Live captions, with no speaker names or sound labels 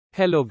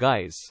Hello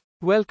guys.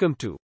 Welcome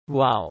to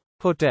Wow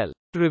Hotel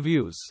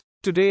Reviews.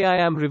 Today I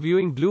am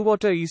reviewing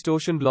Bluewater East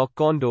Oceanblock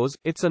Condos.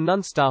 It's a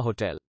non-star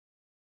hotel.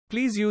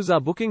 Please use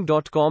our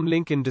booking.com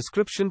link in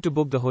description to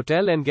book the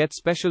hotel and get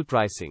special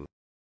pricing.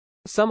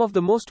 Some of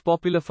the most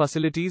popular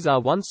facilities are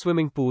one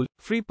swimming pool,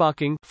 free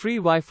parking, free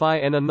Wi-Fi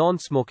and a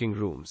non-smoking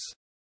rooms.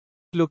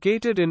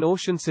 Located in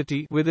Ocean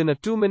City, within a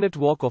 2-minute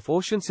walk of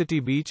Ocean City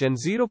Beach and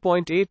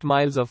 0.8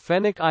 miles of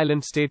Fenwick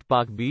Island State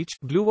Park Beach,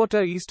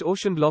 Bluewater East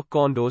Oceanblock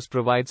Condos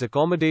provides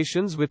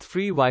accommodations with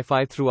free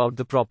Wi-Fi throughout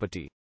the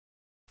property.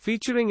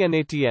 Featuring an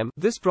ATM,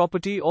 this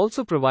property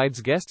also provides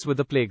guests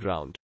with a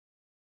playground.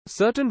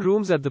 Certain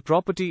rooms at the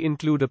property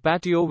include a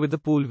patio with a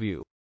pool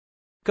view.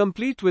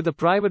 Complete with a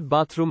private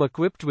bathroom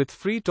equipped with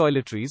free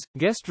toiletries,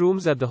 guest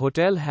rooms at the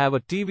hotel have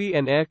a TV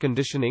and air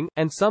conditioning,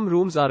 and some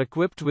rooms are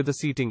equipped with a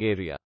seating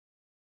area.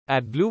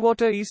 At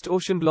Bluewater East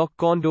Oceanblock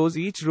Condos,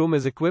 each room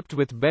is equipped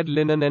with bed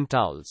linen and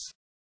towels.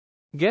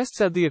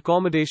 Guests at the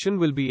accommodation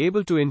will be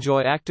able to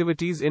enjoy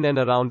activities in and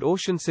around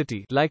Ocean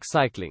City, like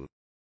cycling.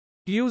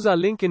 Use our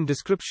link in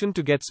description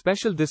to get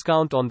special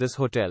discount on this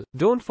hotel.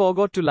 Don't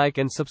forget to like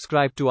and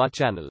subscribe to our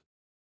channel.